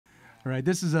All right,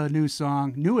 this is a new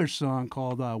song, newish song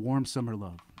called Warm Summer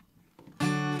Love.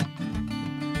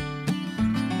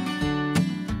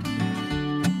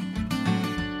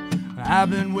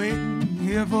 I've been waiting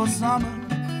here for summer.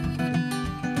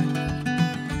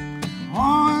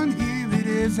 On here it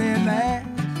is at last.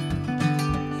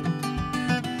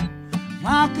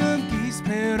 Flock of geese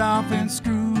paired off and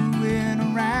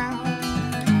screwing around.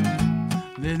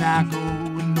 They're not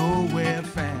going nowhere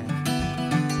fast.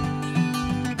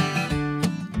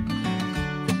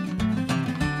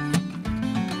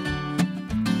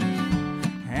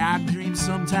 I dream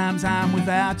sometimes I'm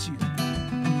without you,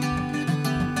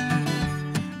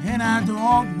 and I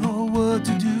don't know what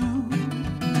to do.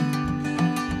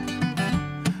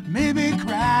 Maybe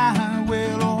cry,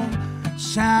 well, or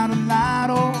shout a lot,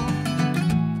 or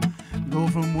go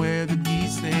from where the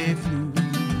geese they flew.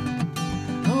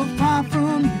 Oh, far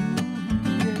from you,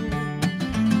 yeah.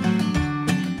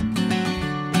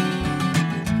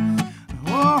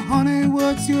 Oh, honey,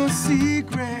 what's your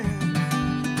secret?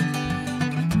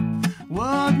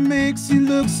 What makes you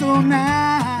look so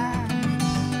nice?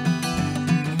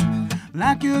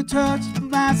 Like you're touched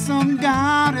by some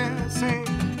goddess. Hey,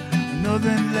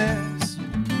 nothing less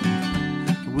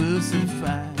will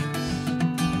suffice.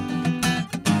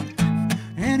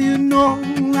 And you know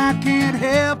I can't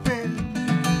help it.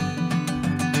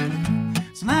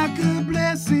 It's like a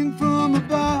blessing from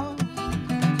above.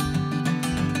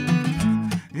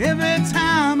 Every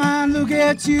time I look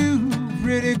at you,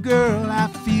 pretty girl, I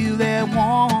feel that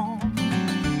warm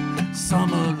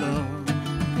summer love.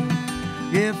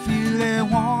 Yeah, feel that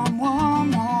warm,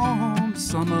 warm, warm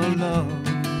summer love.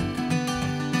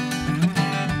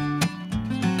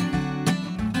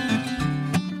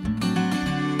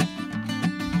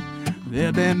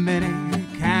 There been many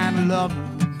kind of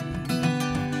lovers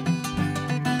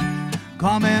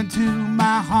come into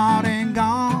my heart and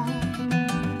gone,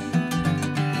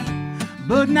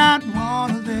 but not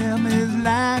one of them is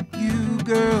like you,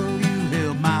 girl. You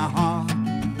held my heart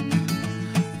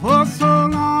for so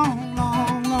long,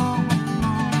 long, long,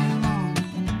 long, long.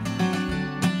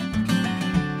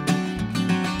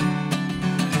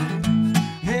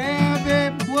 Yeah,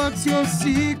 babe, what's your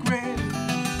secret?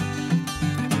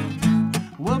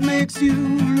 What makes you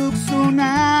look so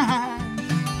nice?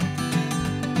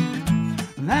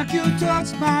 Like you're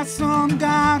touched by some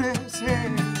goddess, yeah.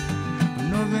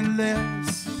 Nothing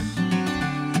less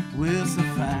will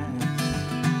suffice.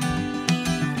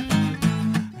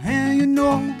 And you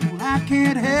know I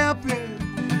can't help it.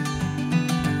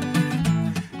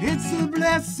 It's a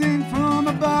blessing from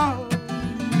above.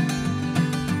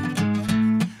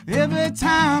 Every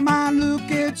time I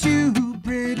look at you,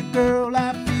 pretty girl,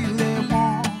 I feel that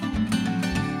warm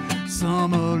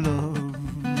summer love.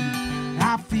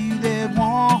 I feel that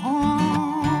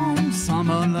warm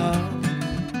summer love.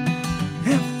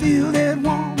 I feel that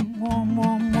warm, warm,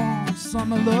 warm, warm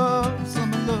summer love,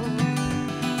 summer love.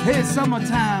 Hey,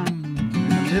 summertime,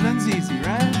 and living's easy,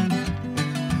 right?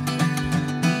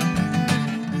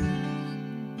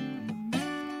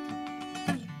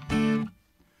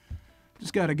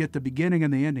 Just got to get the beginning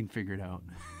and the ending figured out.